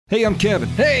Hey, I'm Kevin.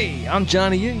 Hey, I'm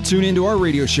Johnny Yee. Tune into our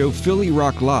radio show, Philly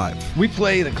Rock Live. We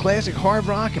play the classic hard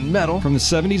rock and metal From the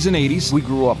 70s and 80s. we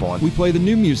grew up on. We play the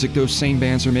new music those same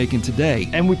bands are making today.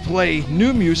 And we play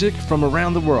new music from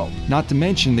around the world. Not to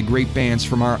mention the great bands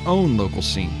from our own local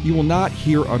scene. You will not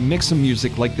hear a mix of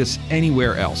music like this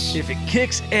anywhere else. If it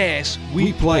kicks ass,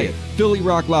 We play it. Philly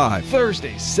Rock Live.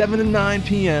 Thursdays, 7 to 9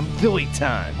 p.m. Philly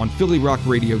time. On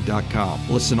PhillyRockRadio.com.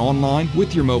 Listen online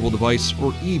with your mobile device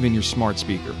or even your smart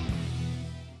speaker.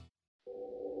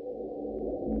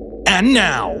 And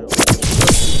now,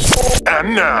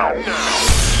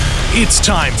 it's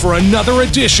time for another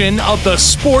edition of the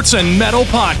Sports and Metal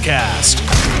Podcast.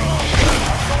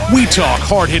 We talk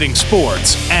hard-hitting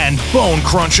sports and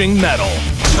bone-crunching metal.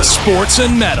 Sports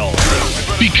and Metal.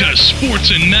 Because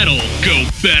sports and metal go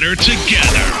better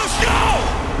together.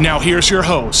 Now here's your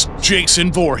host,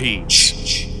 Jason Voorhees.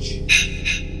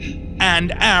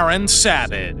 And Aaron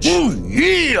Savage.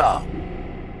 Yeah!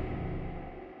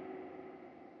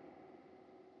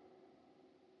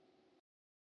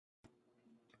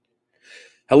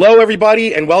 Hello,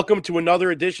 everybody, and welcome to another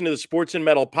edition of the Sports and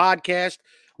Metal Podcast.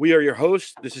 We are your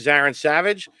hosts. This is Aaron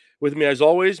Savage. With me, as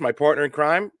always, my partner in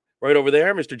crime, right over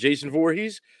there, Mr. Jason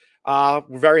Voorhees. We're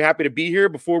very happy to be here.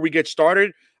 Before we get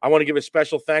started, I want to give a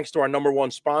special thanks to our number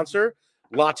one sponsor,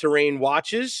 La Terrain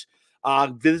Watches.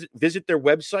 Visit their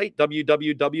website,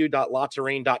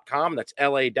 www.laterrain.com. That's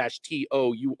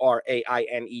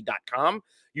LA-TOURAINE.com.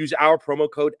 Use our promo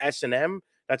code S&M.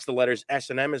 That's the letters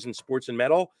S&M as in sports and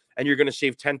metal. And you're going to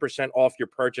save 10% off your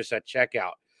purchase at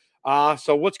checkout.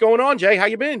 So what's going on, Jay? How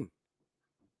you been?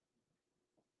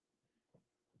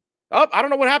 Oh, I don't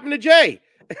know what happened to Jay.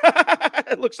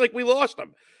 It looks like we lost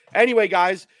him. Anyway,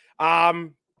 guys, a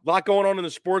lot going on in the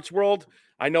sports world.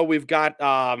 I know we've got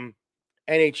NHL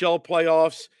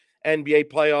playoffs,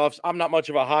 NBA playoffs. I'm not much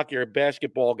of a hockey or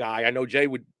basketball guy. I know Jay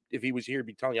would, if he was here,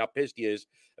 be telling you how pissed he is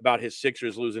about his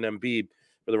Sixers losing Embiid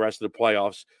for the rest of the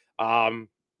playoffs.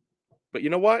 But you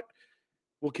know what?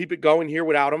 We'll keep it going here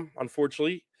without him,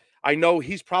 unfortunately. I know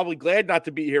he's probably glad not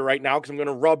to be here right now because I'm going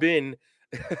to rub in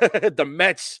the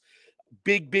Mets'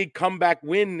 big comeback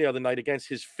win the other night against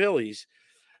his Phillies.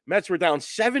 Mets were down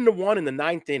 7-1 in the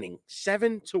ninth inning.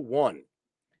 7-1.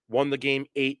 Won the game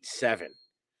 8-7.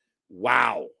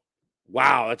 Wow.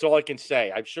 That's all I can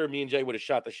say. I'm sure me and Jay would have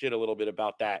shot the shit a little bit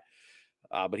about that.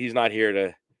 But he's not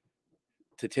here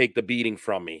to take the beating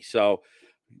from me. So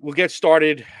we'll get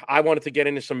started. I wanted to get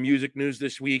into some music news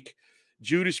this week.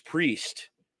 Judas Priest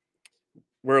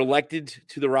were elected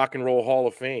to the Rock and Roll Hall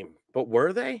of Fame. But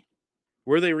were they?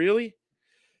 Were they really?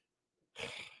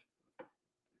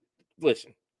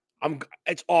 Listen,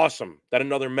 it's awesome that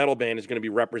another metal band is going to be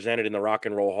represented in the Rock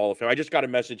and Roll Hall of Fame. I just got a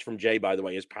message from Jay, by the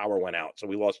way. His power went out, so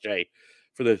we lost Jay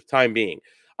for the time being.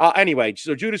 Anyway,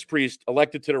 so Judas Priest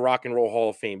elected to the Rock and Roll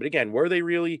Hall of Fame. But again, were they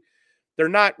really? They're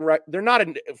not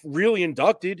really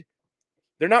inducted.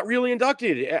 They're not really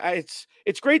inducted.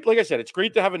 It's great. Like I said, it's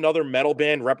great to have another metal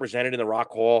band represented in the Rock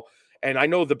Hall. And I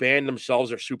know the band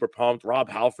themselves are super pumped. Rob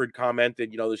Halford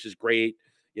commented, this is great.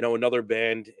 Another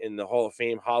band in the Hall of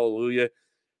Fame. Hallelujah.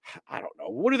 I don't know.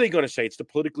 What are they going to say? It's the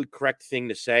politically correct thing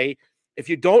to say. If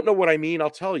you don't know what I mean,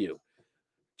 I'll tell you.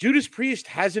 Judas Priest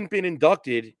hasn't been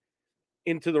inducted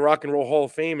into the Rock and Roll Hall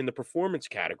of Fame in the performance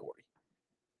category.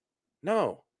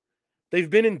 No. They've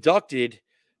been inducted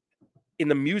in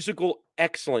the musical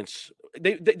excellence.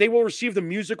 They will receive the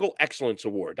Musical Excellence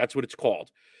Award. That's what it's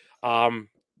called.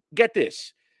 Get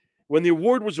this. When the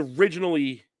award was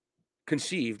originally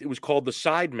conceived, it was called the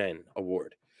Sidemen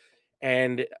Award.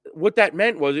 And what that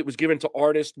meant was it was given to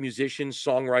artists, musicians,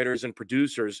 songwriters, and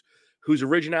producers whose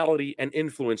originality and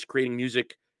influence creating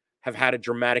music have had a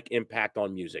dramatic impact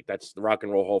on music. That's the Rock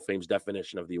and Roll Hall of Fame's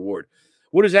definition of the award.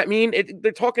 What does that mean?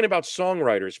 They're talking about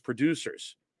songwriters,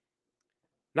 producers,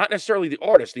 not necessarily the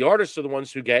artists. The artists are the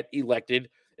ones who get elected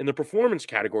in the performance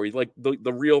category, like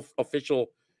the real official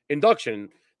induction.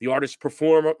 The artists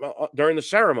perform during the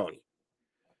ceremony.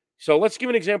 So let's give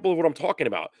an example of what I'm talking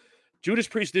about. Judas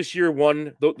Priest this year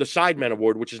won the Sidemen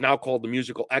Award, which is now called the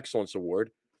Musical Excellence Award.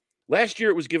 Last year,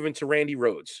 it was given to Randy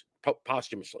Rhoads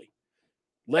posthumously,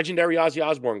 legendary Ozzy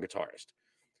Osbourne guitarist.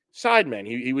 Sidemen,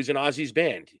 he was in Ozzy's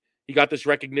band. He got this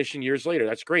recognition years later.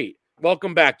 That's great.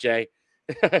 Welcome back, Jay.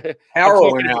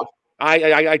 Harrowing out.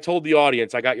 I told the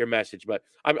audience I got your message, but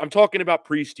I'm talking about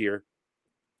Priest here.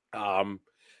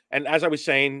 And as I was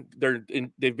saying,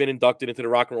 they've been inducted into the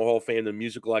Rock and Roll Hall of Fame, the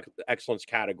Musical Excellence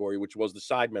category, which was the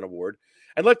Sidemen Award.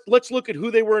 And let's look at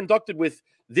who they were inducted with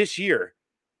this year.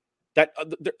 That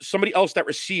somebody else that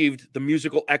received the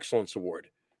Musical Excellence Award,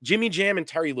 Jimmy Jam and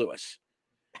Terry Lewis.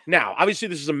 Now, obviously,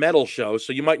 this is a metal show,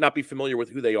 so you might not be familiar with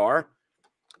who they are.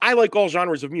 I like all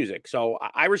genres of music, so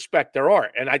I respect their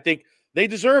art, and I think they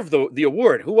deserve the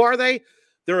award. Who are they?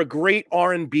 They're a great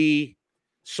R&B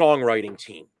songwriting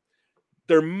team.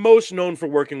 They're most known for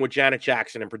working with Janet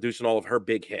Jackson and producing all of her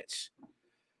big hits.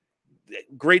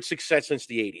 Great success since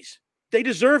the 80s. They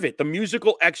deserve it. The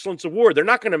Musical Excellence Award. They're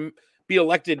not going to be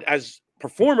elected as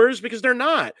performers because they're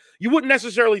not. You wouldn't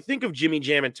necessarily think of Jimmy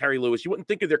Jam and Terry Lewis. You wouldn't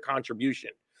think of their contribution.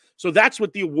 So that's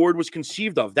what the award was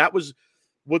conceived of. That was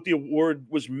what the award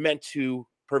was meant to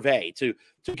purvey, to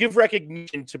give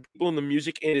recognition to people in the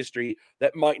music industry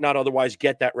that might not otherwise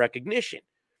get that recognition.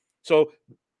 So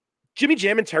Jimmy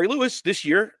Jam and Terry Lewis this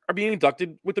year are being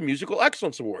inducted with the Musical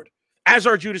Excellence Award, as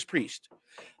are Judas Priest.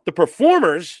 The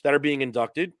performers that are being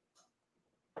inducted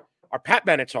are Pat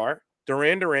Benatar,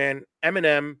 Duran Duran,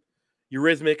 Eminem,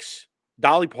 Eurythmics,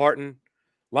 Dolly Parton,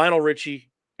 Lionel Richie,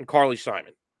 and Carly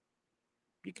Simon.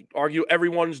 You could argue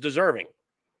everyone's deserving.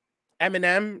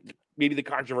 Eminem, maybe the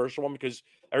controversial one, because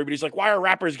everybody's like, why are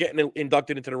rappers getting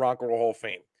inducted into the Rock and Roll Hall of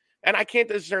Fame? And I can't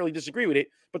necessarily disagree with it,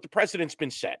 but the precedent's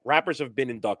been set. Rappers have been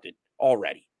inducted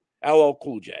already. LL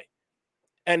Cool J,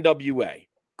 NWA,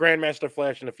 Grandmaster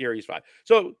Flash and the Furious Five.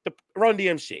 So the Run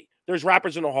DMC, there's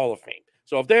rappers in the Hall of Fame.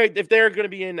 So if they're going to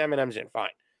be in, Eminem's in, fine.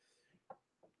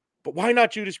 But why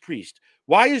not Judas Priest?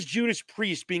 Why is Judas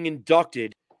Priest being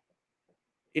inducted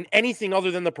in anything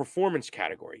other than the performance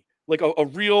category? Like a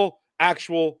real,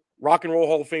 actual Rock and Roll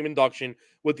Hall of Fame induction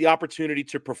with the opportunity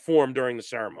to perform during the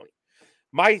ceremony.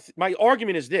 My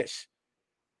argument is this.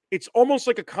 It's almost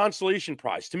like a consolation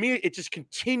prize. To me, it just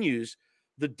continues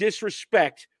the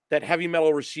disrespect that heavy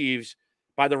metal receives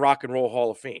by the Rock and Roll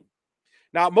Hall of Fame.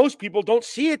 Now, most people don't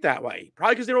see it that way,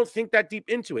 probably because they don't think that deep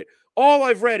into it. All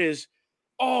I've read is,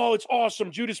 oh, it's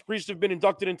awesome. Judas Priest have been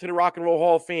inducted into the Rock and Roll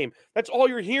Hall of Fame. That's all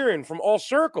you're hearing from all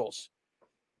circles.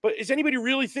 But is anybody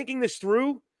really thinking this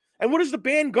through? And what is the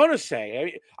band going to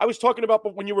say? I was talking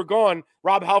about when you were gone,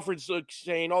 Rob Halford's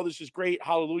saying, oh, this is great,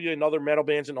 hallelujah, and other metal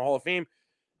bands in the Hall of Fame.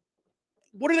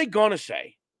 What are they going to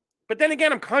say? But then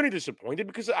again, I'm kind of disappointed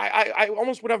because I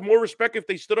almost would have more respect if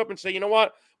they stood up and say, you know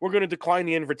what, we're going to decline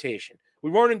the invitation.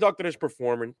 We weren't inducted as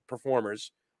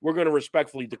performers. We're going to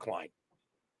respectfully decline.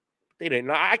 They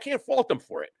didn't. I can't fault them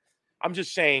for it. I'm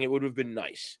just saying it would have been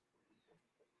nice.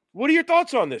 What are your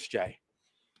thoughts on this, Jay?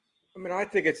 I mean, I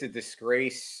think it's a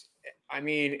disgrace. I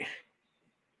mean,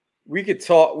 we could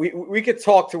talk. We could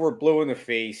talk till we're blue in the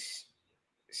face,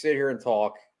 sit here and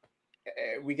talk.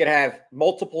 We could have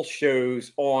multiple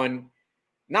shows on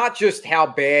not just how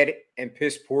bad and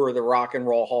piss poor the Rock and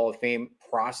Roll Hall of Fame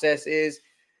process is,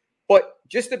 but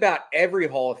just about every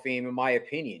Hall of Fame, in my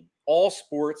opinion. All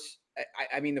sports.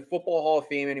 I mean, the Football Hall of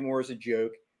Fame anymore is a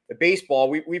joke. The baseball,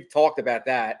 we've talked about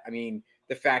that. I mean,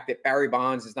 the fact that Barry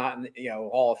Bonds is not in the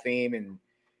Hall of Fame, and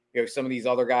some of these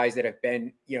other guys that have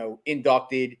been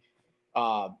inducted.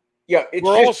 Also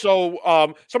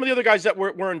some of the other guys that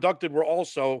were inducted were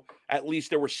also, at least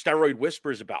there were steroid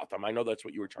whispers about them. I know that's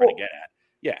what you were trying to get at.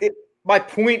 Yeah. My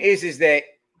point is that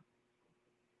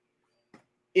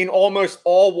in almost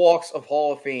all walks of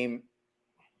Hall of Fame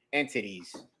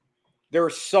entities,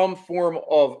 there's some form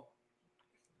of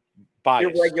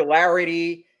bias,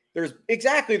 irregularity. There's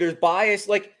bias.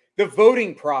 Like the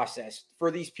voting process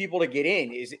for these people to get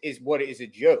in is what is a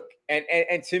joke.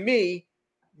 And to me,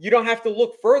 you don't have to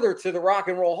look further to the Rock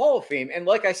and Roll Hall of Fame. And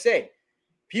like I said,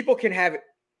 people can have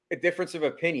a difference of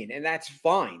opinion, and that's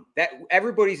fine. That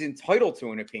everybody's entitled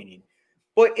to an opinion.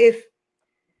 But if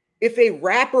a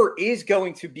rapper is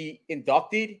going to be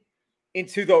inducted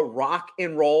into the Rock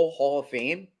and Roll Hall of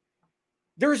Fame,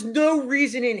 there's no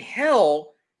reason in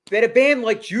hell that a band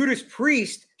like Judas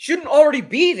Priest shouldn't already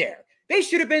be there. They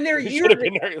should have been there years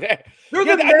ago.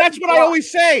 That's what I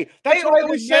always say. That's what I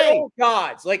always say.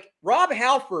 Gods. Like Rob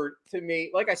Halford, to me,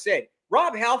 like I said,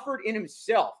 Rob Halford in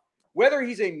himself, whether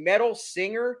he's a metal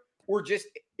singer or just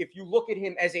if you look at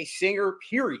him as a singer,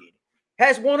 period,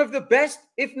 has one of the best,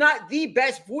 if not the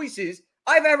best voices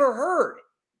I've ever heard.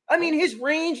 I mean, his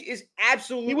range is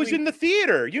absolutely. He was in the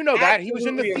theater. You know that. He was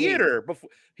in the theater before.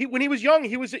 When he was young,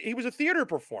 he was a theater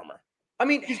performer. I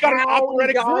mean, he's got an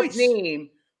operatic voice. Name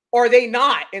are they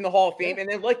not in the Hall of Fame? And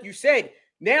then, like you said,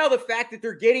 now the fact that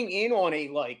they're getting in on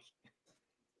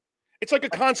it's like a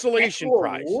consolation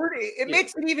prize. Award, it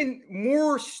makes it even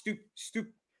more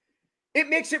It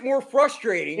makes it more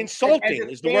frustrating. Insulting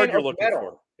is the word you're looking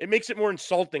for. It makes it more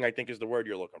insulting, I think, is the word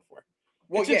you're looking for.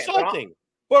 Well, it's insulting.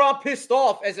 But I'm pissed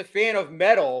off as a fan of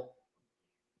metal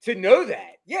to know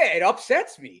that. Yeah, it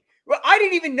upsets me. Well, I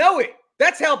didn't even know it.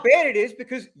 That's how bad it is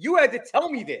because you had to tell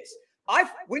me this.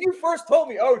 When you first told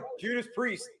me, oh, Judas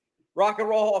Priest, Rock and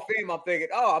Roll Hall of Fame, I'm thinking,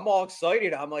 oh, I'm all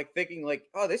excited. I'm thinking,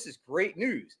 oh, this is great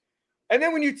news. And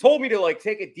then when you told me to like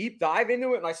take a deep dive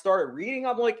into it and I started reading,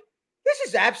 I'm like, this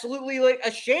is absolutely like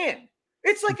a sham.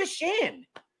 It's like a sham.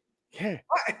 Yeah.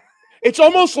 It's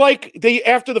almost like they,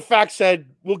 after the fact,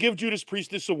 said, we'll give Judas Priest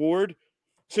this award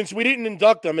since we didn't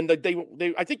induct them. And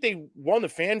they I think they won the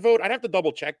fan vote. I'd have to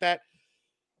double check that.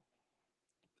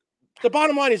 The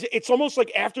bottom line is, it's almost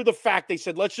like after the fact, they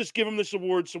said, let's just give them this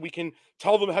award so we can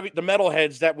tell them, the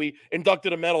metalheads, that we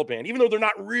inducted a metal band, even though they're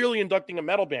not really inducting a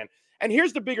metal band. And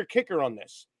here's the bigger kicker on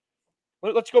this.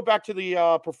 Let's go back to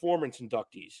the performance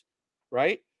inductees,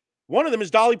 right? One of them is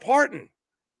Dolly Parton,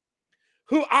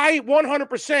 who I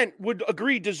 100% would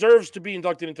agree deserves to be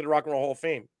inducted into the Rock and Roll Hall of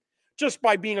Fame just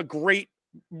by being a great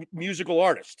musical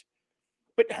artist.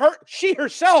 But she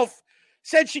herself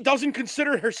said she doesn't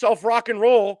consider herself rock and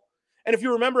roll. And if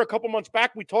you remember a couple months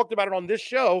back, we talked about it on this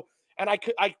show, and I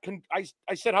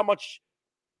said how much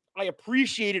I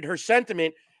appreciated her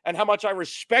sentiment and how much I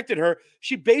respected her.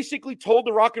 She basically told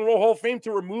the Rock and Roll Hall of Fame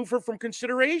to remove her from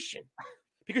consideration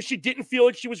because she didn't feel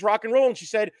like she was rock and roll. And she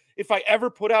said, if I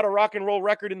ever put out a rock and roll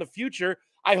record in the future,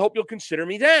 I hope you'll consider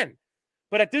me then.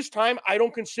 But at this time, I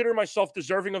don't consider myself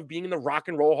deserving of being in the Rock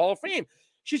and Roll Hall of Fame.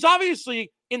 She's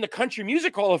obviously in the Country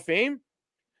Music Hall of Fame.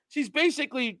 She's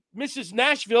basically Mrs.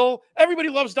 Nashville. Everybody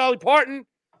loves Dolly Parton.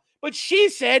 But she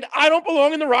said, I don't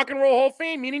belong in the Rock and Roll Hall of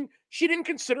Fame, meaning she didn't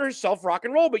consider herself rock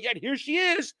and roll. But yet here she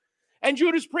is. And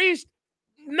Judas Priest,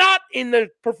 not in the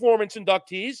performance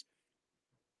inductees.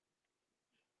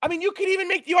 I mean, you could even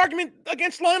make the argument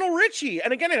against Lionel Richie.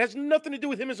 And again, it has nothing to do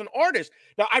with him as an artist.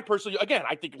 Now, I personally, again,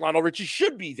 I think Lionel Richie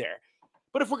should be there.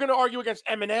 But if we're going to argue against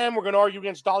Eminem, we're going to argue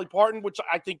against Dolly Parton, which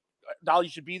I think Dolly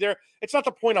should be there. It's not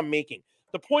the point I'm making.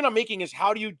 The point I'm making is,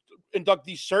 how do you induct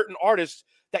these certain artists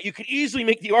that you could easily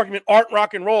make the argument aren't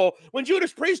rock and roll when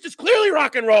Judas Priest is clearly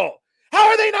rock and roll? How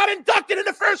are they not inducted in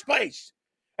the first place?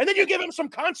 And then you give him some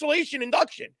consolation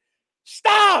induction.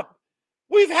 Stop.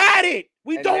 We've had it.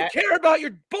 We don't care about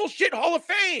your bullshit Hall of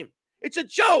Fame. It's a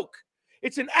joke.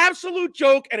 It's an absolute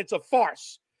joke, and it's a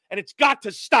farce. And it's got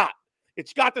to stop.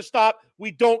 It's got to stop.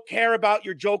 We don't care about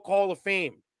your joke Hall of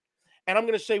Fame. And I'm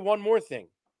going to say one more thing.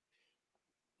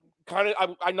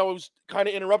 I know I was kind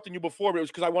of interrupting you before, but it was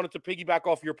because I wanted to piggyback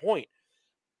off your point.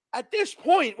 At this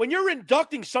point, when you're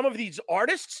inducting some of these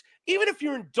artists, even if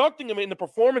you're inducting them in the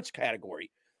performance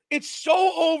category, it's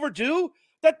so overdue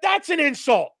that that's an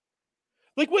insult.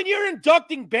 Like when you're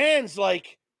inducting bands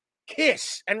like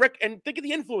Kiss and think of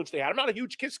the influence they had. I'm not a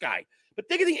huge Kiss guy, but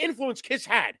think of the influence Kiss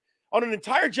had on an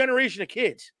entire generation of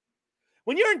kids.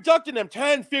 When you're inducting them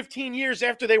 10, 15 years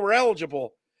after they were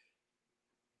eligible,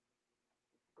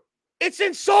 it's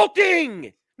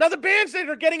insulting. Now, the bands that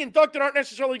are getting inducted aren't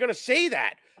necessarily going to say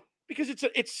that because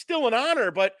it's still an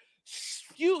honor, but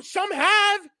some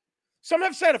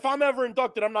have said, if I'm ever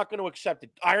inducted, I'm not going to accept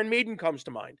it. Iron Maiden comes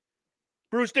to mind.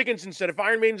 Bruce Dickinson said, if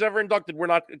Iron Maiden's ever inducted, we're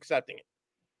not accepting it.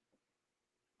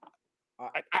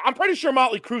 I'm pretty sure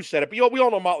Motley Crue said it, but we all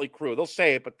know Motley Crue. They'll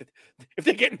say it, but if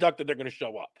they get inducted, they're going to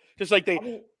show up. Just like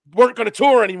they weren't going to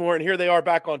tour anymore, and here they are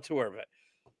back on tour. But,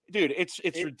 dude, it's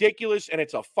ridiculous, and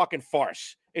it's a fucking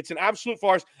farce. It's an absolute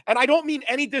farce. And I don't mean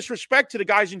any disrespect to the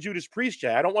guys in Judas Priest,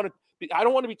 Jay. I don't want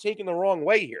to be taken the wrong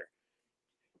way here.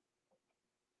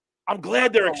 I'm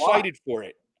glad they're excited for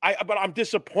it. But I'm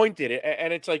disappointed,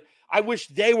 and it's like I wish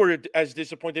they were as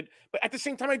disappointed. But at the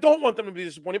same time, I don't want them to be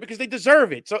disappointed because they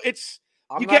deserve it. So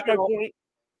you get my point.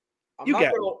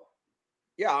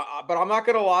 Yeah, but I'm not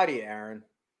going to lie to you, Aaron,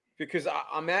 because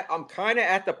I'm kind of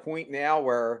at the point now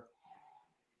where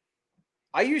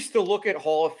I used to look at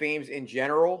Hall of Fames in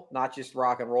general, not just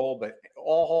rock and roll, but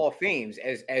all Hall of Fames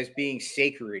as being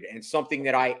sacred and something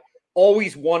that I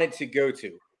always wanted to go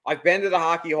to. I've been to the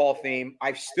Hockey Hall of Fame.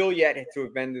 I've still yet to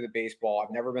have been to the baseball.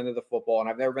 I've never been to the football, and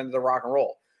I've never been to the rock and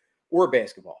roll or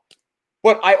basketball.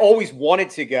 But I always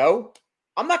wanted to go.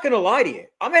 I'm not going to lie to you.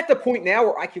 I'm at the point now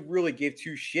where I could really give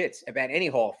two shits about any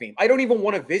Hall of Fame. I don't even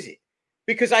want to visit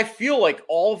because I feel like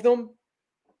all of them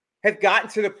have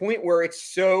gotten to the point where it's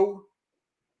so,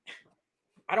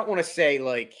 I don't want to say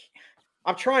like,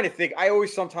 I'm trying to think. I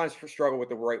always sometimes struggle with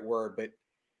the right word, but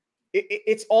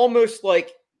it's almost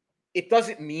like, it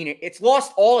doesn't mean it. It's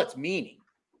lost all its meaning.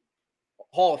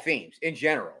 Hall of Fames in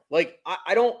general. Like,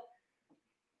 I don't,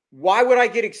 why would I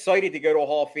get excited to go to a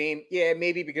Hall of Fame? Yeah,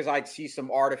 maybe because I'd see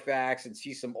some artifacts and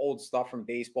see some old stuff from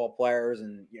baseball players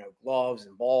and, gloves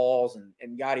and balls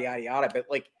and yada, yada, yada. But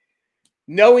like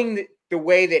knowing the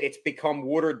way that it's become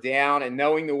watered down and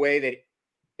knowing the way that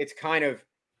it's kind of,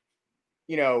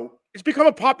 it's become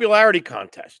a popularity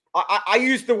contest. I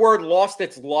use the word lost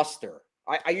its luster.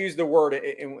 I use the word,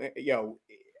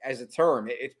 as a term.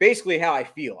 It's basically how I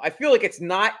feel. I feel like it's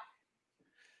not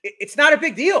a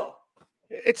big deal.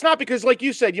 It's not because, like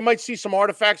you said, you might see some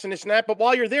artifacts in this and that, but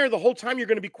while you're there, the whole time you're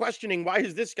going to be questioning, why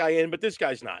is this guy in, but this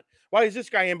guy's not? Why is this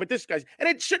guy in, but this guy's? And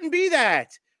it shouldn't be that.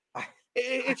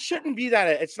 It shouldn't be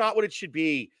that. It's not what it should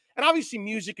be. And obviously,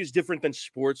 music is different than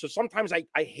sports. So sometimes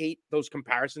I hate those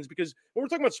comparisons because when we're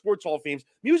talking about sports Hall of Fames,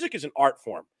 music is an art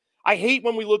form. I hate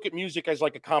when we look at music as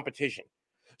like a competition.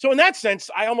 So in that sense,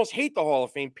 I almost hate the Hall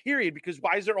of Fame, period, because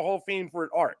why is there a Hall of Fame for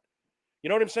art? You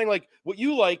know what I'm saying? Like what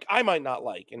you like, I might not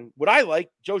like. And what I like,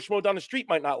 Joe Schmo down the street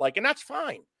might not like. And that's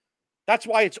fine. That's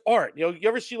why it's art. You know, you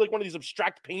ever see like one of these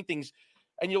abstract paintings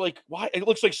and you're like, why? It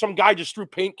looks like some guy just threw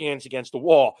paint cans against the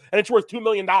wall and it's worth $2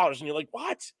 million. And you're like,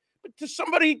 what? But to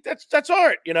somebody, that's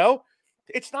art, you know?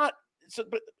 It's not,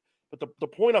 but the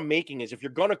point I'm making is if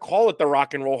you're going to call it the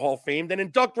Rock and Roll Hall of Fame, then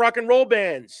induct rock and roll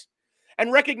bands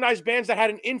and recognize bands that had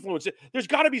an influence. There's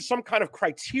got to be some kind of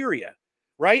criteria,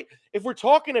 right? If we're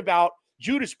talking about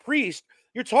Judas Priest,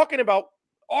 you're talking about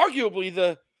arguably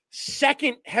the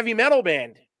second heavy metal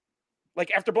band,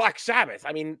 like after Black Sabbath.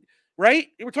 I mean, right?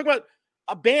 We're talking about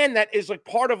a band that is like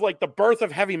part of like the birth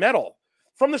of heavy metal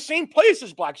from the same place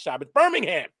as Black Sabbath,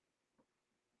 Birmingham.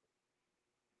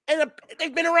 And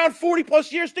they've been around 40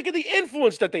 plus years. Think of the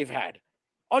influence that they've had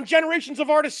on generations of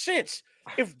artists since.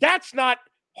 If that's not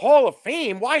Hall of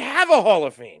Fame, why have a Hall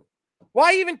of Fame?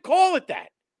 Why even call it that?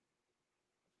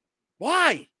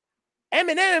 Why?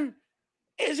 Eminem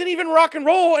isn't even rock and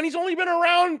roll, and he's only been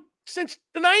around since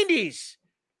the 90s.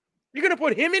 You're going to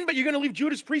put him in, but you're going to leave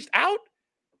Judas Priest out?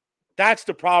 That's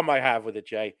the problem I have with it,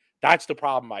 Jay. That's the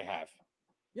problem I have.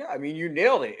 Yeah, I mean, you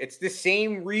nailed it. It's the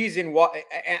same reason why,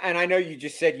 and I know you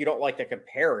just said you don't like to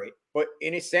compare it, but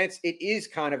in a sense, it is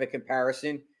kind of a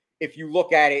comparison if you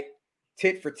look at it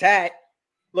tit for tat,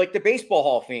 like the Baseball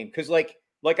Hall of Fame. Because like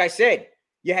I said,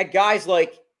 you had guys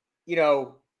like, you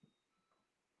know,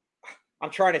 I'm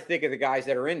trying to think of the guys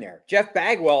that are in there. Jeff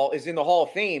Bagwell is in the Hall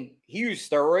of Fame. He used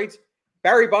steroids.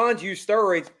 Barry Bonds used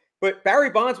steroids, but Barry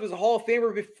Bonds was a Hall of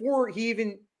Famer before he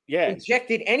even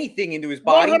injected anything into his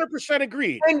body. 100%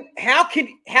 agreed. And how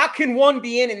can one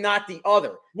be in and not the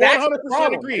other? That's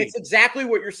 100% agreed. And it's exactly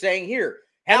what you're saying here.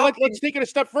 And let's take it a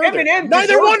step further.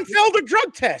 Neither one failed a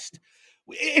drug test.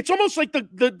 It's almost like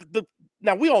the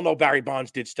now we all know Barry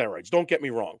Bonds did steroids. Don't get me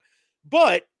wrong,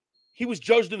 but he was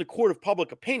judged in the court of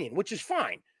public opinion, which is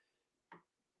fine.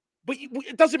 But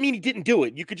it doesn't mean he didn't do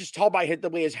it. You could just tell by the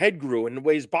way his head grew and the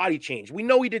way his body changed. We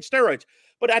know he did steroids.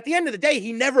 But at the end of the day,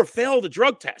 he never failed a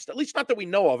drug test, at least not that we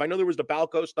know of. I know there was the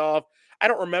Balco stuff. I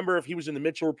don't remember if he was in the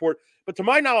Mitchell report. But to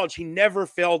my knowledge, he never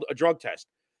failed a drug test.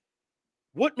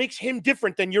 What makes him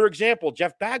different than your example,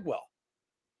 Jeff Bagwell?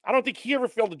 I don't think he ever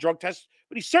failed a drug test,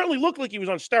 but he certainly looked like he was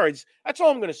on steroids. That's all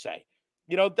I'm going to say.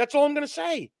 You know, that's all I'm going to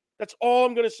say. That's all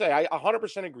I'm going to say. I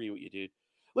 100% agree with you, dude.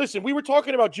 Listen, we were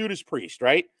talking about Judas Priest,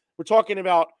 right? We're talking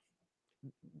about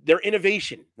their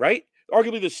innovation, right?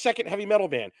 Arguably the second heavy metal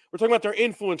band. We're talking about their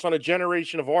influence on a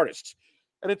generation of artists.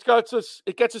 And it gets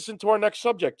us into our next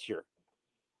subject here.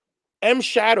 M.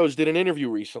 Shadows did an interview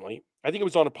recently. I think it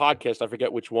was on a podcast. I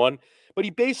forget which one. But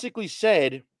he basically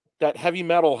said that heavy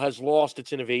metal has lost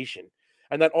its innovation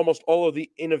and that almost all of the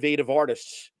innovative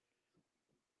artists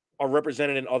are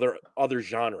represented in other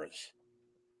genres.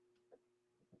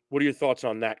 What are your thoughts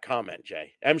on that comment,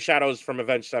 Jay? M. Shadows from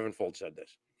Avenged Sevenfold said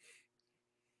this.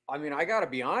 I mean, I got to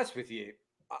be honest with you.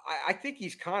 I think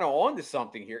he's kind of on to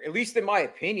something here, at least in my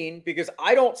opinion, because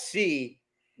I don't see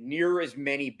near as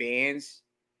many bands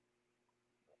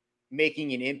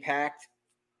making an impact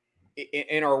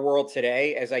in our world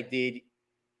today as I did.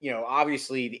 You know,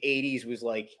 obviously the 80s was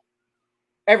like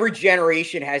every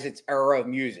generation has its era of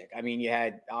music. I mean, you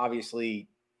had obviously,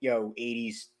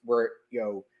 80s where,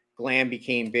 glam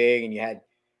became big and you had,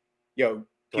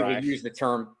 people use the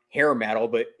term hair metal,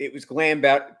 but it was glam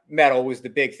metal was the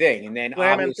big thing. And then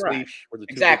glam obviously, and thrash were the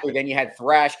two exactly. Then you had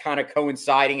thrash kind of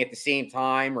coinciding at the same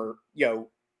time or,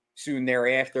 soon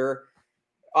thereafter.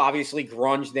 Obviously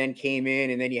grunge then came in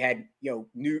and then you had,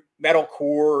 new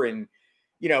metalcore and,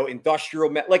 industrial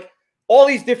metal, like all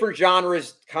these different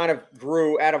genres kind of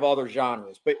grew out of other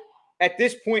genres. But at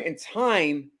this point in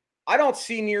time, I don't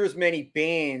see near as many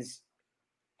bands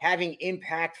making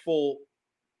impactful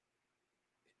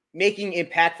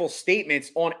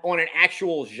statements on an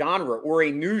actual genre or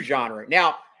a new genre.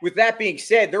 Now, with that being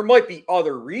said, there might be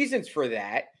other reasons for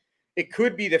that. It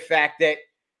could be the fact that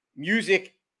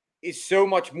music is so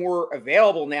much more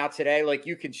available now today. Like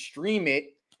you can stream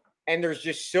it and there's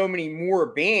just so many more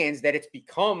bands that it's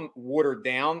become watered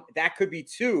down. That could be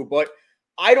too, but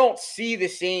I don't see the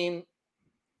same.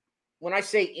 When I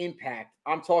say impact,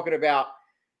 I'm talking about,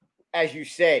 as you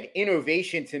said,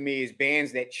 innovation to me is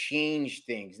bands that change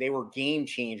things. They were game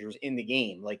changers in the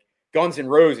game. Like Guns N'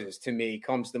 Roses to me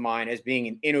comes to mind as being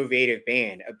an innovative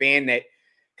band, a band that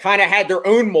kind of had their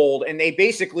own mold, and they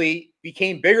basically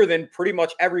became bigger than pretty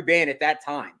much every band at that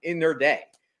time in their day.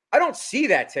 I don't see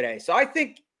that today. So I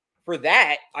think for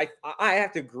that, I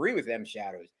have to agree with them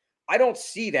Shadows. I don't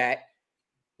see that.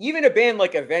 Even a band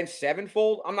like Avenged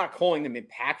Sevenfold, I'm not calling them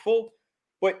impactful,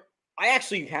 but I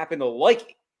actually happen to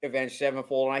like Avenged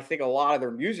Sevenfold, and I think a lot of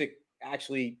their music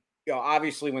actually,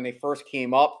 obviously when they first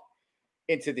came up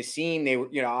into the scene, they were,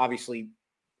 obviously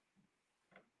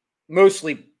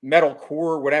mostly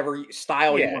metalcore, whatever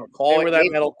style you want to call it. They were that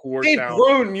metalcore They've sound.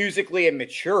 grown musically and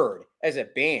matured as a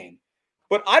band.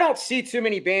 But I don't see too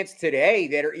many bands today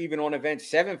that are even on Avenged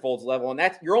Sevenfold's level, and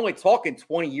that's you're only talking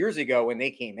 20 years ago when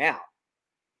they came out.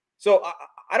 So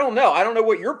I don't know. I don't know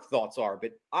what your thoughts are,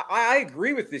 but I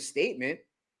agree with this statement.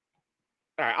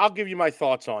 All right, I'll give you my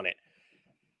thoughts on it.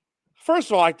 First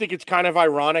of all, I think it's kind of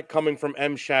ironic coming from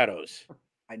M Shadows.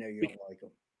 I know you don't like them.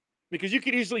 Because you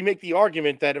could easily make the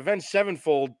argument that Avenged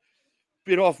Sevenfold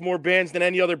bit off more bands than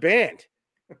any other band.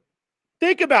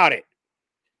 Think about it.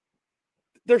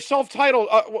 They're self-titled.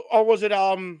 Or was it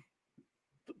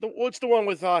what's the one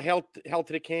with Hell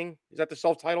to the King? Is that the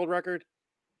self-titled record?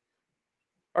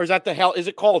 Or is that is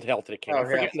it called Hell to the King? I'm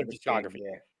forgetting the discography.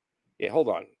 Yeah, hold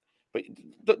on. But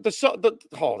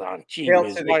hold on. Gee, Hell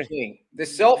to the King. The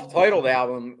self-titled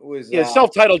album was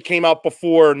self-titled came out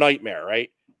before Nightmare, right?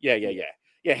 Yeah.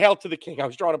 Hail to the King. I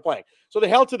was drawing a blank. So the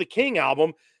Hail to the King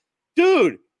album,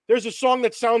 dude, there's a song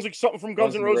that sounds like something from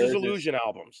Guns N' Roses Illusion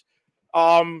albums.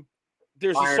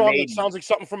 There's a song that sounds like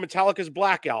something from Metallica's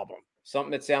Black album.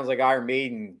 Something that sounds like Iron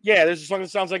Maiden. Yeah, there's a song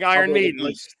that sounds like Iron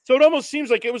Maiden. So it almost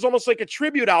seems like it was almost like a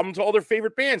tribute album to all their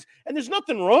favorite bands. And there's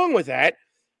nothing wrong with that.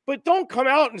 But don't come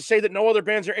out and say that no other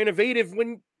bands are innovative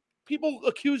when people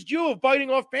accused you of biting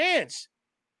off bands.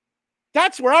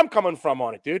 That's where I'm coming from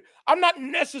on it, dude. I'm not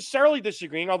necessarily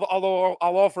disagreeing, although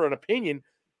I'll offer an opinion.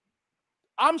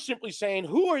 I'm simply saying,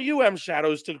 who are you, M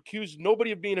Shadows, to accuse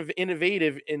nobody of being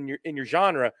innovative in your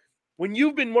genre when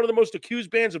you've been one of the most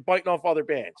accused bands of biting off other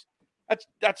bands?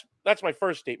 That's my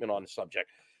first statement on the subject.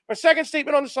 My second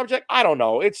statement on the subject, I don't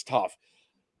know. It's tough.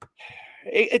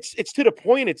 It's to the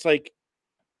point. It's like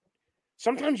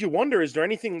sometimes you wonder, is there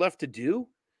anything left to do?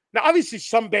 Now, obviously,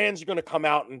 some bands are going to come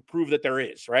out and prove that there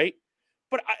is, right?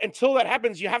 But until that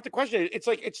happens, you have to question it. It's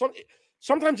like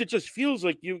sometimes it just feels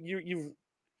like you've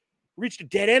reached a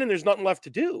dead end and there's nothing left to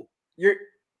do.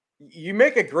 You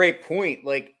make a great point.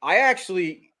 Like, I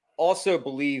actually also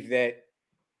believe that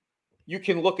you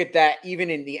can look at that even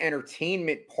in the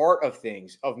entertainment part of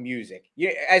things, of music.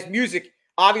 As music,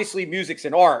 obviously music's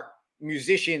an art.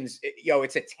 Musicians,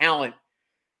 it's a talent,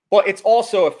 but it's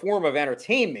also a form of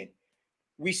entertainment.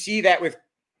 We see that with,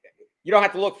 you don't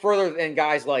have to look further than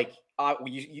guys like,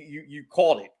 you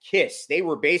called it Kiss. They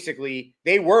were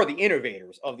the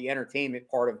innovators of the entertainment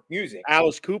part of music.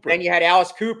 Alice Cooper. Then you had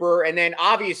Alice Cooper. And then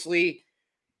obviously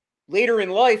later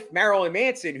in life, Marilyn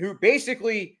Manson, who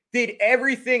basically did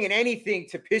everything and anything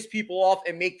to piss people off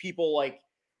and make people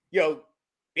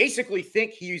basically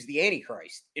think he was the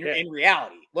Antichrist in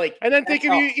reality. And then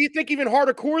you think even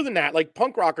harder core than that, like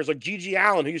punk rockers like Gigi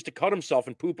Allen, who used to cut himself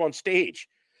and poop on stage.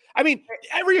 I mean,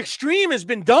 every extreme has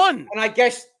been done. And I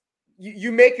guess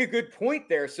you make a good point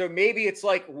there. So maybe it's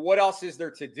like, what else is there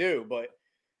to do? But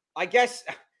I guess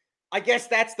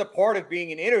that's the part of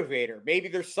being an innovator. Maybe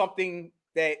there's something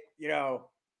that,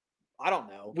 I don't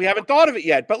know. We haven't thought of it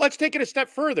yet, but let's take it a step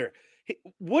further.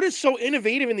 What is so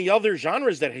innovative in the other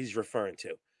genres that he's referring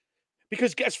to?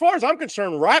 Because as far as I'm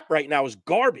concerned, rap right now is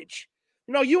garbage.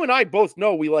 You and I both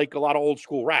know we like a lot of old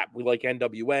school rap. We like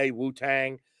NWA,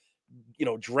 Wu-Tang,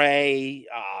 Dre,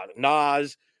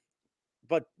 Nas.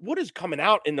 But what is coming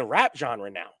out in the rap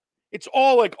genre now? It's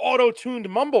all like auto-tuned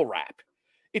mumble rap.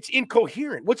 It's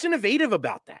incoherent. What's innovative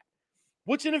about that?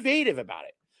 What's innovative about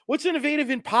it? What's innovative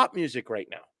in pop music right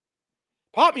now?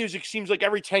 Pop music seems like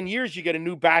every 10 years you get a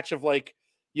new batch of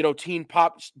teen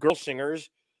pop girl singers,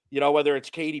 whether it's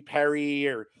Katy Perry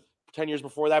or 10 years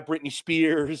before that, Britney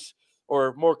Spears,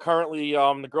 or more currently,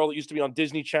 the girl that used to be on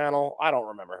Disney Channel. I don't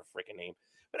remember her freaking name.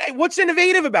 But hey, what's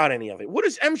innovative about any of it? What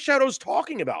is M Shadows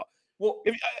talking about? Well,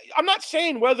 I'm not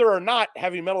saying whether or not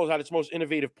heavy metal is at its most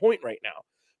innovative point right now,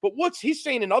 but he's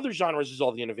saying in other genres is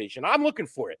all the innovation. I'm looking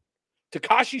for it.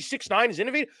 Tekashi 6ix9ine is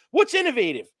innovative. What's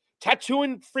innovative?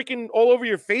 Tattooing freaking all over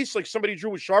your face like somebody drew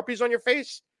with Sharpies on your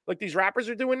face, like these rappers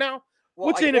are doing now? Well,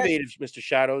 what's innovative, Mr.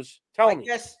 Shadows? Tell me. I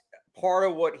guess part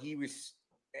of what he was,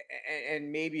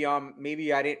 and maybe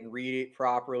I didn't read it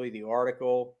properly, the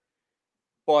article,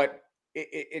 but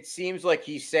it seems like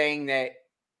he's saying that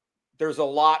there's a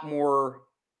lot more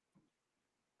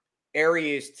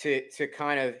areas to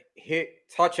kind of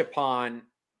touch upon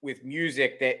with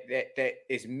music that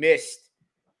is missed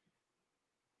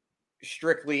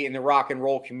strictly in the rock and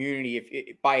roll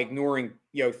community by ignoring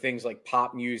things like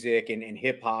pop music and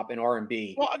hip hop and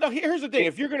R&B. Well, no, here's the thing.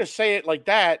 If you're going to say it like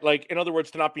that, like in other words,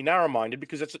 to not be narrow-minded,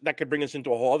 because that could bring us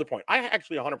into a whole other point. I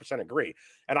actually 100% agree,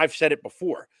 and I've said it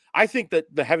before. I think that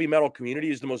the heavy metal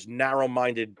community is the most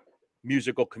narrow-minded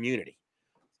musical community.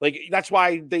 Like, that's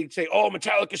why they say, oh,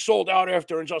 Metallica sold out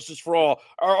after Injustice for All.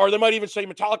 Or they might even say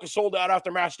Metallica sold out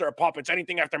after Master of Puppets.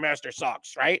 Anything after Master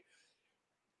sucks, right?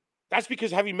 That's because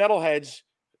heavy metal heads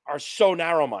are so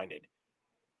narrow-minded.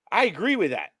 I agree with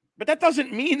that. But that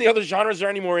doesn't mean the other genres are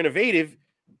any more innovative.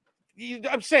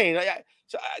 I'm saying,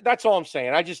 that's all I'm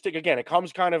saying. I just think, again, it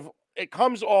comes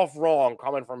off wrong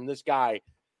coming from this guy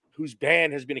whose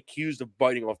band has been accused of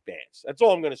biting off bands. That's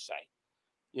all I'm going to say.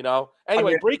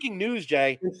 Anyway, breaking news,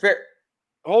 Jay. Fair.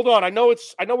 Hold on. I know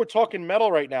we're talking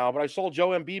metal right now, but I saw Joe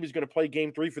Embiid is going to play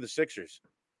game 3 for the Sixers.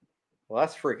 Well,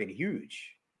 that's freaking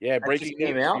huge. Yeah, that breaking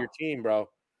news for your team, bro.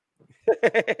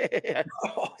 There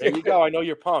you go. I know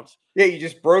you're pumped. Yeah, you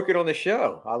just broke it on the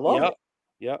show. I love it.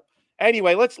 Yep.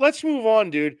 Anyway, let's move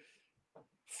on, dude.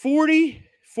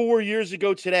 44 years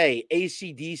ago today,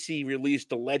 AC/DC released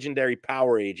the legendary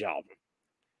Powerage album.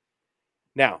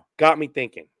 Now, got me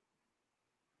thinking.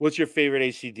 What's your favorite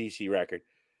AC/DC record?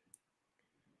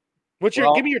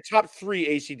 Give me your top 3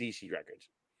 AC/DC records.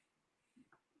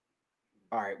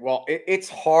 All right. Well, it's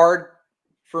hard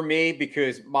for me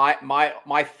because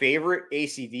my favorite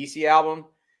AC/DC album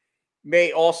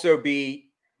may also be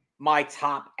my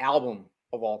top album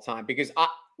of all time. Because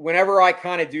whenever I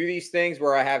kind of do these things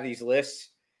where I have these lists,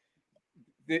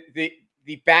 the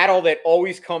battle that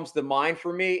always comes to mind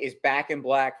for me is Back in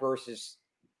Black versus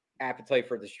Appetite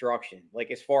for Destruction,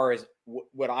 like as far as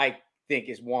what I think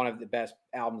is one of the best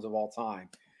albums of all time.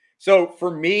 So for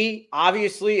me,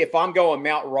 obviously, if I'm going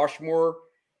Mount Rushmore,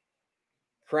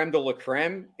 creme de la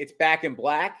creme, it's Back in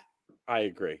Black. I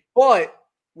agree. But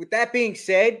with that being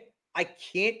said, I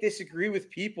can't disagree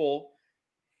with people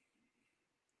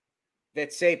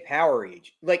that say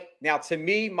Powerage. Like, now to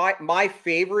me, my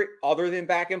favorite other than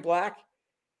Back in Black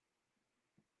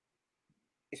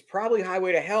is probably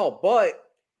Highway to Hell, but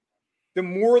the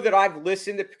more that I've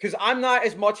listened to, because I'm not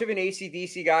as much of an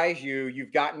AC/DC guy as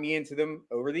you've gotten me into them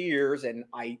over the years, and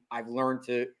I've learned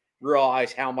to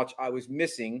realize how much I was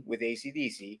missing with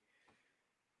AC/DC.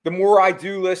 The more I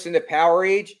do listen to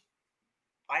Powerage,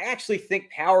 I actually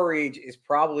think Powerage is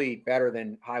probably better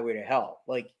than Highway to Hell.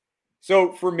 Like,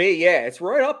 so for me, yeah, it's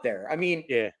right up there. I mean,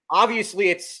 yeah, obviously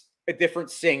it's a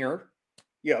different singer.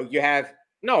 You have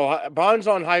Bond's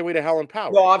on Highway to Hell and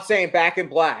Powerage. No, I'm saying Back in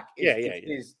Black.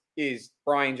 Is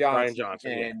Brian Johnson,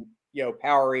 and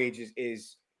Powerage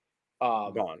is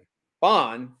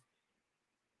Bond.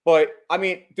 But I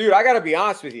mean, dude, I got to be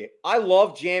honest with you. I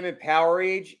love jamming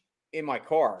Powerage in my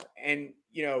car, and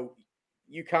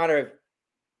you kind of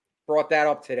brought that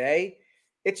up today.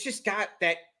 It's just got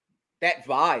that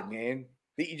vibe, man,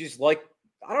 that you just like.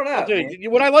 I don't know.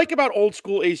 Dude, what I like about old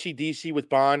school AC/DC with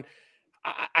Bond,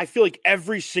 I feel like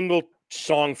every single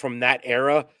song from that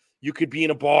era, you could be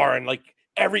in a bar and like.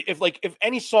 If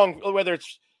any song, whether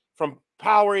it's from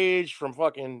Powerage, from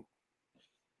fucking,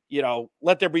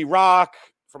 Let There Be Rock,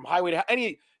 from Highway to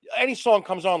any song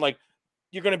comes on, like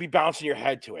you're gonna be bouncing your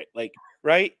head to it, like,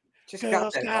 right? Just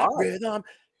Girls got rhythm,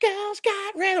 girls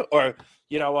got rhythm, or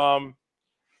a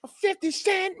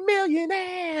 50-cent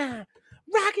millionaire,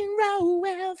 rock and roll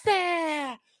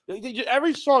welfare.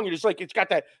 Every song, you're just like, it's got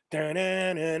that. I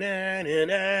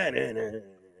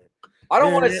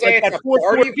don't want to say it's a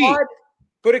party vibe.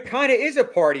 But it kind of is a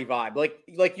party vibe.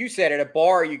 Like you said, at a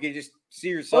bar, you could just see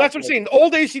yourself. Well, that's what I'm saying. The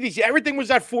old AC/DC, everything was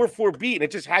that 4/4 beat, and it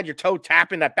just had your toe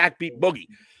tapping that backbeat boogie.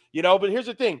 But here's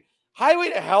the thing. Highway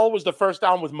to Hell was the first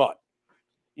album with Mutt.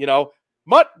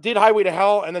 Mutt did Highway to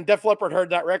Hell, and then Def Leppard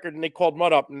heard that record, and they called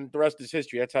Mutt up, and the rest is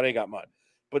history. That's how they got Mutt.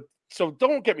 But so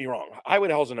don't get me wrong. Highway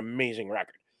to Hell is an amazing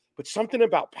record. But something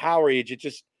about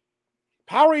Powerage,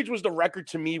 Powerage was the record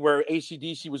to me where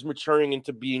AC/DC was maturing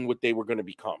into being what they were going to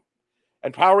become.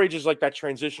 And Powerage is like that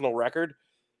transitional record,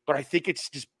 but I think it's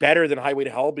just better than Highway to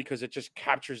Hell because it just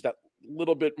captures that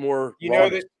little bit more.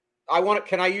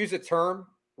 Can I use a term?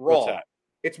 Raw. What's that?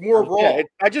 It's more raw. Yeah,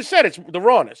 I just said it's the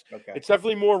rawness. Okay. It's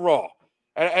definitely more raw.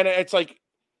 And it's like,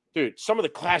 dude, some of the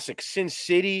classics, Sin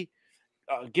City,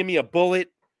 Give Me a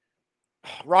Bullet,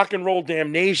 Rock and Roll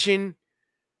Damnation,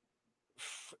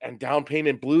 and Down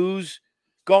Payment Blues,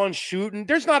 Gone Shooting.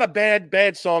 There's not a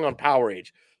bad song on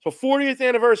Powerage. So 40th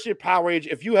anniversary of Powerage.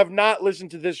 If you have not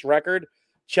listened to this record,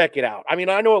 check it out. I mean,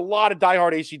 I know a lot of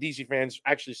diehard AC/DC fans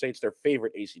actually say it's their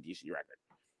favorite AC/DC record.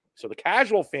 So the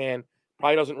casual fan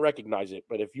probably doesn't recognize it.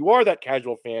 But if you are that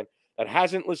casual fan that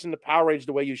hasn't listened to Powerage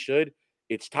the way you should,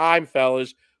 it's time,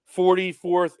 fellas.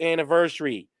 44th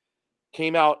anniversary.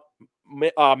 Came out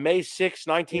May 6,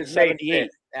 1978.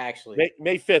 Actually.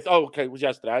 May 5th. Oh, okay. It was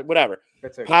yesterday. Whatever.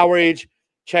 That's okay. Powerage.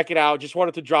 Check it out. Just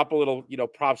wanted to drop a little,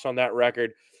 props on that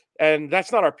record. And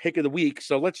that's not our pick of the week.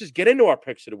 So let's just get into our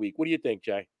picks of the week. What do you think,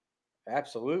 Jay?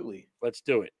 Absolutely. Let's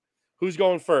do it. Who's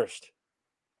going first?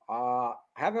 How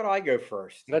about I go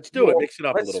first? Let's do it. Mix it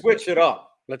up a little bit. Let's switch it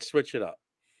up. Let's switch it up.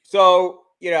 So,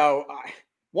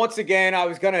 once again, I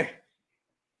was gonna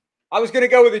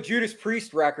go with a Judas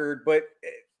Priest record, but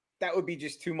that would be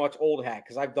just too much old hat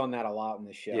because I've done that a lot in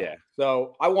this show. Yeah.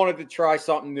 So I wanted to try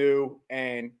something new,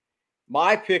 and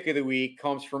my pick of the week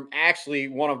comes from actually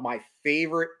one of my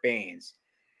favorite bands.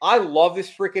 I love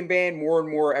this freaking band more and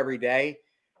more every day.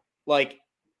 Like,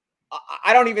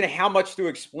 I don't even know how much to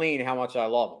explain how much I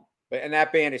love them. And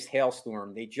that band is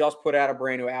Halestorm. They just put out a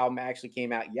brand new album. It actually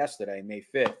came out yesterday, May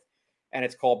 5th, and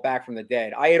it's called Back from the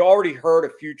Dead. I had already heard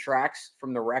a few tracks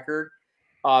from the record.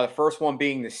 The first one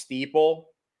being The Steeple.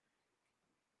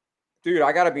 Dude,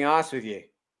 I got to be honest with you.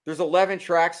 There's 11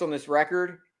 tracks on this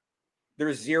record.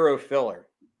 There's 0 filler.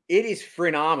 It is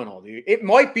phenomenal, dude. It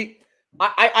might be.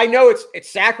 I know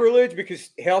it's sacrilege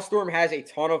because Halestorm has a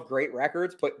ton of great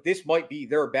records, but this might be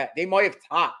their best. They might have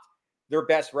topped their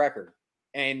best record.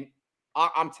 And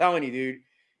I'm telling you, dude,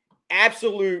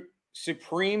 absolute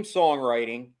supreme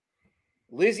songwriting.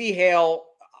 Lzzy Hale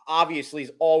obviously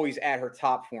is always at her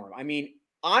top form. I mean,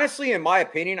 honestly, in my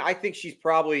opinion, I think she's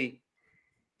probably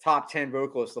top 10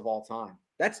 vocalist of all time.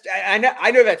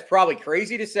 I know that's probably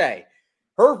crazy to say.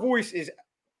 Her voice is,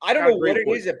 I don't know what it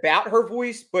is about her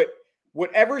voice, but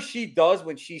whatever she does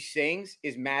when she sings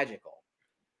is magical.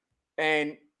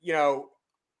 And,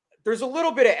 there's a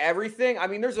little bit of everything. I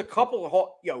mean, there's a couple of,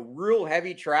 real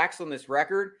heavy tracks on this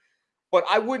record, but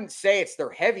I wouldn't say it's their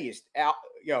heaviest out,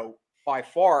 by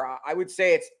far. I would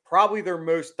say it's probably their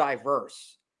most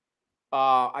diverse.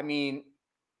 I mean,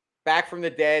 Back from the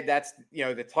Dead, that's,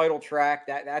 the title track,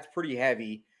 that's pretty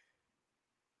heavy.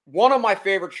 One of my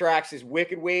favorite tracks is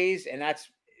Wicked Ways, and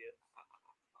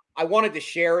I wanted to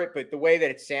share it, but the way that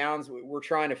it sounds, we're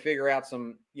trying to figure out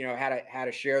some, how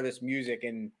to share this music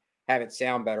and have it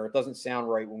sound better. It doesn't sound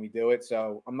right when we do it,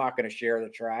 so I'm not going to share the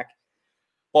track.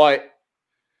 But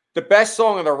the best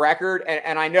song on the record,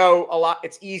 and I know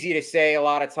it's easy to say a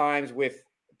lot of times with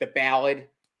the ballad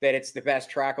that it's the best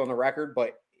track on the record,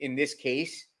 but in this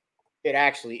case, it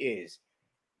actually is.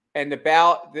 And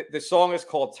the song is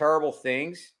called Terrible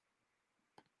Things.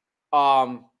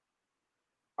 I'm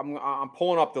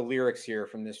pulling up the lyrics here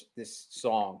from this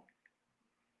song.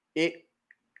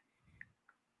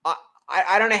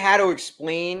 I don't know how to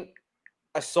explain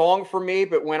a song for me,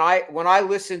 but when I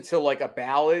listen to like a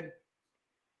ballad,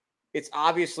 it's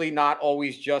obviously not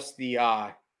always just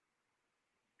the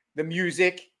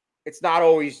music. It's not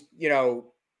always, the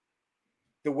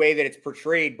way that it's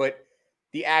portrayed, but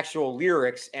the actual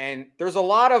lyrics. And there's a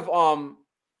lot of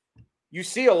you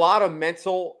see a lot of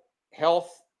mental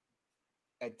health,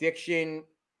 addiction,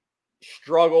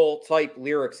 struggle type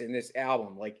lyrics in this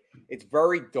album. Like, it's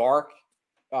very dark.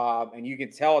 And you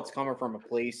can tell it's coming from a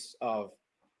place of,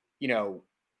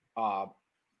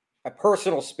 a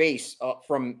personal space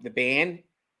from the band.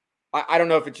 I don't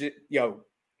know if it's,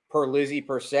 per Lzzy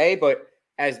per se, but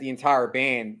as the entire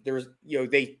band, there's,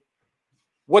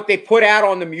 what they put out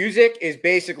on the music is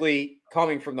basically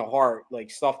coming from the heart,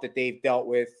 like stuff that they've dealt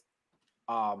with.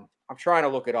 I'm trying to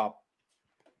look it up.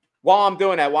 While I'm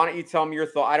doing that, why don't you tell me your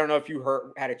thought? I don't know if you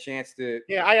had a chance to.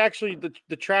 Yeah, I actually,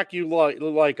 the track you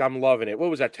like, I'm loving it. What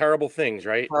was that? Terrible Things,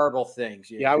 right? Terrible Things.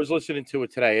 Yeah, I was listening to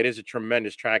it today. It is a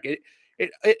tremendous track.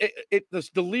 The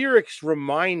lyrics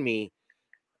remind me.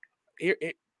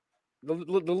 The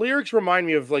lyrics remind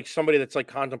me of like somebody that's like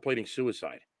contemplating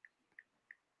suicide.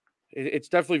 It's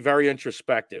definitely very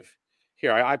introspective.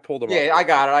 Here, I pulled them up. Yeah, I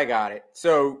got it.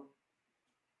 So.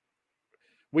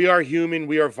 We are human,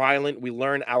 we are violent, we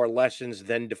learn our lessons,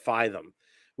 then defy them.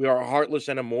 We are heartless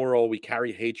and immoral, we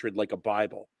carry hatred like a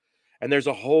Bible. And there's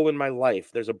a hole in my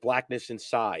life, there's a blackness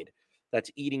inside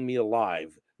that's eating me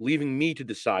alive, leaving me to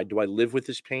decide, do I live with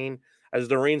this pain? As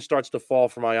the rain starts to fall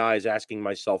from my eyes, asking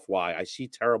myself why, I see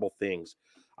terrible things.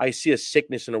 I see a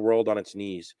sickness in a world on its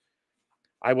knees.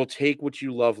 I will take what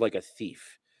you love like a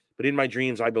thief. But in my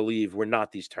dreams, I believe we're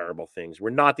not these terrible things. We're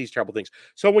not these terrible things.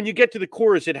 So when you get to the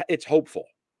chorus, it's hopeful.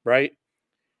 Right?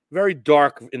 Very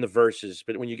dark in the verses,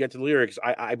 but when you get to the lyrics,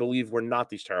 I believe we're not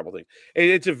these terrible things.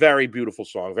 It's a very beautiful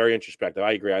song, very introspective.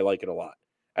 I agree. I like it a lot.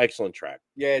 Excellent track.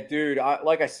 Yeah, dude.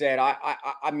 Like I said,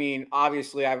 I mean,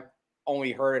 obviously, I've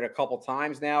only heard it a couple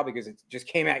times now because it just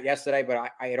came out yesterday.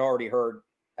 But I had already heard,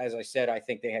 as I said, I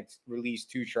think they had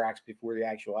released 2 tracks before the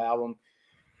actual album.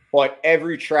 But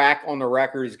every track on the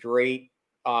record is great.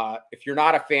 If you're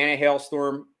not a fan of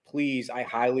Halestorm, please, I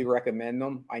highly recommend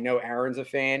them. I know Aaron's a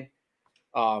fan.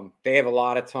 They have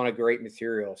a ton of great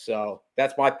material. So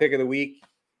that's my pick of the week.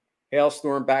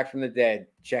 Halestorm, Back from the Dead.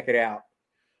 Check it out.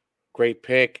 Great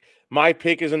pick. My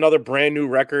pick is another brand new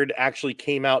record. Actually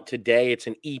came out today. It's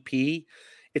an EP.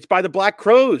 It's by the Black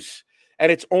Crowes, and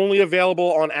it's only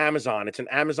available on Amazon. It's an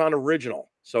Amazon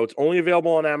original, so it's only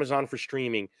available on Amazon for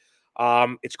streaming.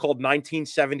 It's called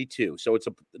 1972. So it's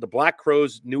the Black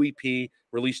Crowes new EP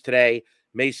released today,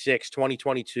 May 6,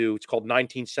 2022. It's called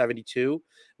 1972.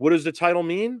 What does the title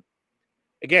mean?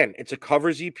 Again, it's a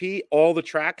covers EP. All the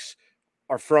tracks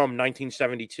are from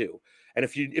 1972. And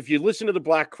if you listen to the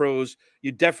Black Crowes,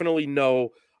 you definitely know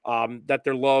that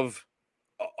their love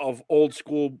of old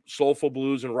school soulful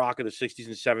blues and rock of the 60s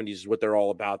and 70s is what they're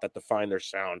all about, that define their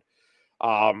sound.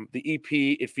 The EP,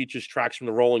 it features tracks from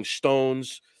the Rolling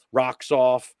Stones, Rocks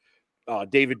Off,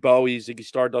 David Bowie, Ziggy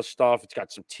Stardust stuff. It's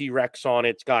got some T-Rex on it.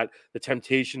 It's got the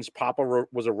Temptations. Papa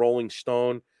was a Rolling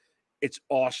Stone. It's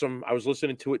awesome. I was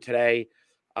listening to it today.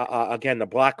 Again, the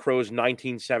Black Crowes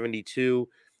 1972.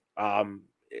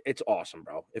 It's awesome,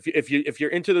 bro. If you're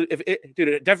into dude,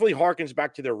 it definitely harkens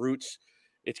back to their roots.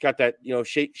 It's got that,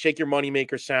 shake your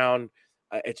moneymaker sound.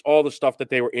 It's all the stuff that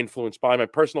they were influenced by. My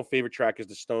personal favorite track is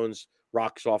the Stones'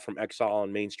 Rocks Off from Exile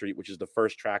on Main Street, which is the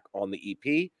first track on the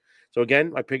EP. So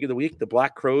again, my pick of the week, the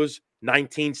Black Crowes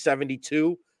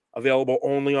 1972, available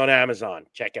only on Amazon.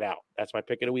 Check it out. That's my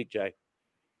pick of the week, Jay.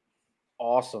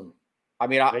 Awesome. I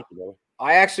mean, Thank you, brother.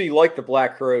 I actually like the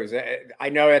Black Crowes. I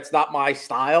know it's not my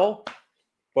style,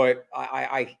 but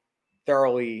I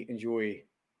thoroughly enjoy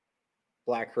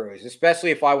Black Crowes,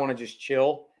 especially if I want to just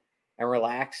chill and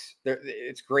relax.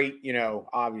 It's great.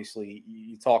 Obviously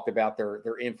you talked about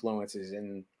their influences,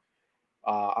 and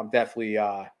I'm definitely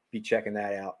be checking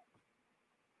that out.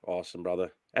 Awesome,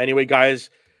 brother. Anyway, guys,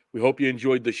 we hope you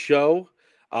enjoyed the show.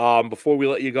 Before we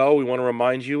let you go, we want to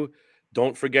remind you,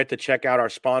 don't forget to check out our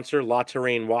sponsor, La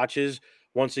Terrain Watches.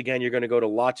 Once again, you're going to go to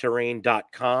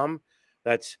laterrain.com.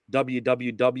 That's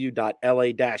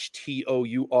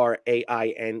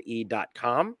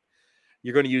www.la-touraine.com.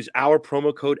 You're going to use our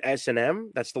promo code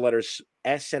S&M. That's the letters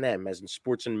S&M as in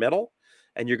sports and metal.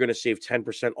 And you're going to save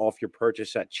 10% off your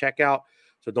purchase at checkout.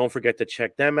 So don't forget to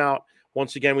check them out.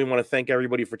 Once again, we want to thank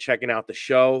everybody for checking out the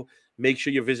show. Make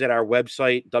sure you visit our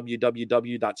website,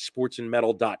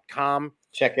 www.sportsandmetal.com.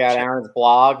 Check out Aaron's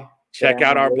blog. Check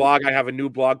out our blog. I have a new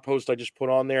blog post I just put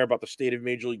on there about the state of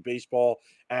Major League Baseball,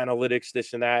 analytics,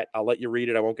 this and that. I'll let you read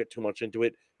it. I won't get too much into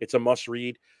it. It's a must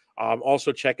read.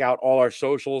 Also, check out all our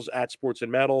socials at Sports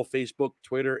and Metal, Facebook,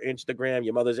 Twitter, Instagram,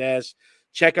 your mother's ass.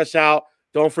 Check us out.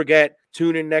 Don't forget,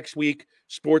 tune in next week.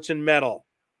 Sports and Metal.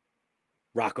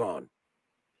 Rock on.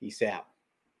 Peace out.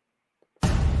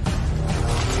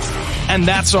 And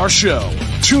that's our show.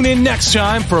 Tune in next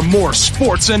time for more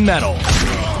Sports and Metal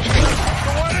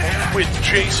with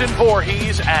Jason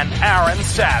Voorhees and Aaron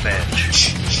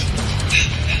Savage.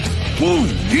 Woo,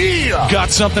 yeah! Got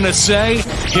something to say?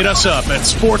 Hit us up at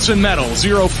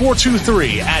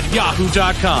sportsandmetal0423 at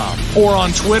yahoo.com or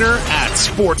on Twitter at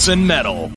sportsandmetal.